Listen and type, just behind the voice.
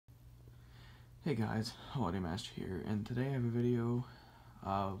Hey guys, Holiday Master here, and today I have a video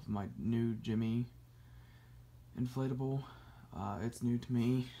of my new Gemmy inflatable. It's new to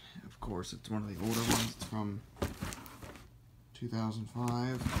me. Of course, it's one of the older ones. It's from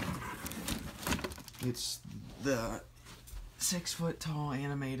 2005. It's the 6-foot tall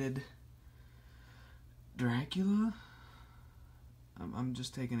animated Dracula. I'm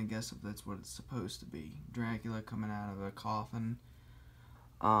just taking a guess if that's what it's supposed to be. Dracula coming out of a coffin.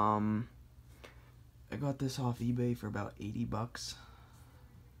 I got this off eBay for about 80 bucks.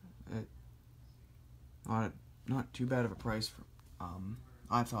 Not too bad of a price for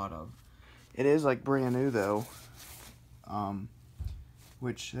I thought of. It is like brand new though.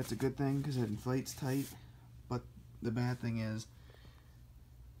 Which that's a good thing because it inflates tight. But the bad thing is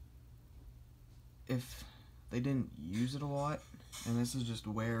if they didn't use it a lot and this is just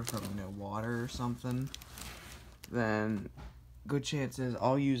wear from water or something, then good chance is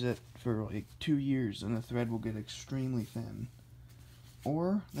I'll use it for like 2 years and the thread will get extremely thin.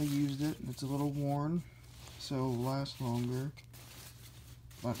 Or they used it and it's a little worn, so it'll last longer.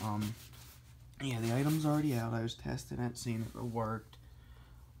 But yeah, the item's already out. I was testing it, seeing if it worked.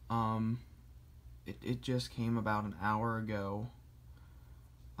 It just came about an hour ago.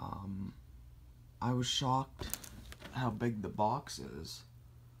 I was shocked how big the box is.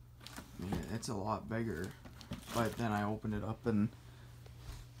 I mean, it's a lot bigger. But then I opened it up and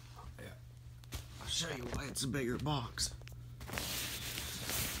I'll show you why it's a bigger box.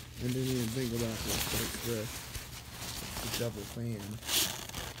 I didn't even think about this, but it's the double fan,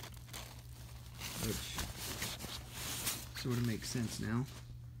 which sort of makes sense now.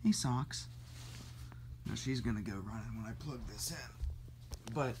 Hey, Socks. Now she's gonna go running when I plug this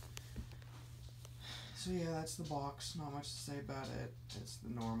in. But so yeah, that's the box. Not much to say about it. It's the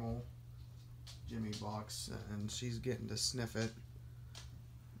normal Gemmy box, and she's getting to sniff it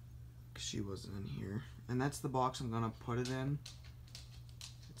because she wasn't in here. And that's the box I'm gonna put it in.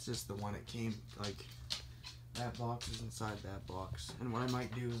 It's just the one it came, like, that box is inside that box. And what I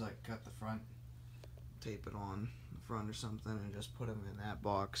might do is like cut the front, tape it on the front or something, and just put him in that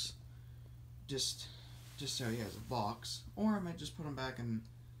box, just so he has a box. Or I might just put him back in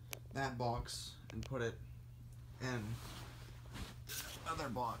that box and put it in the other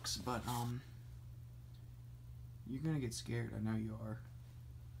box. But you're gonna get scared, I know you are.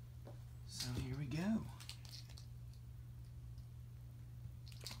 So here we go.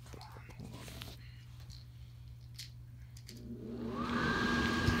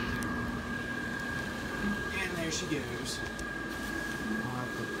 And there she goes. I'll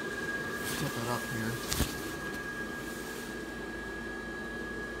have to tip it up here.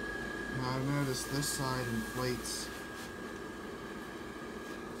 Now I've noticed this side inflates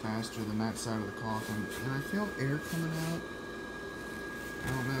faster than that side of the coffin, and I feel air coming out. I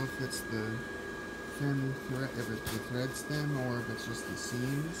don't know if it's the thin thread, if it's the thread's thin, or if it's just the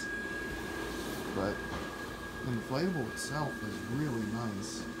seams. But the inflatable itself is really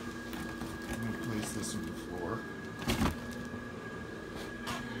nice. I'm gonna place this on the floor.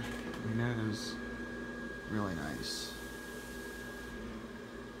 I mean, that is really nice.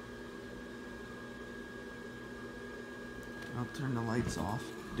 I'll turn the lights off,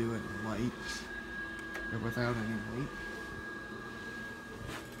 do it in light, or without any light.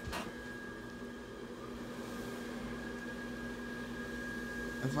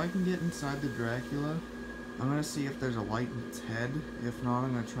 If I can get inside the Dracula, I'm going to see if there's a light in its head. If not,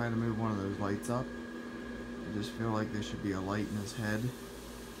 I'm going to try to move one of those lights up. I just feel like there should be a light in his head.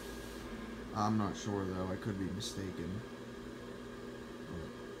 I'm not sure though, I could be mistaken.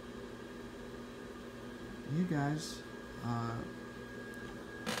 But you guys,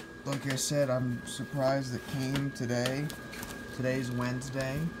 like I said, I'm surprised it came today. Today's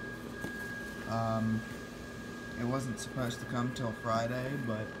Wednesday. It wasn't supposed to come till Friday,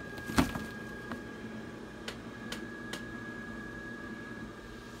 but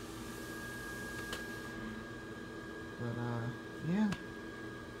yeah.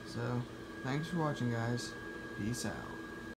 So, thanks for watching, guys. Peace out.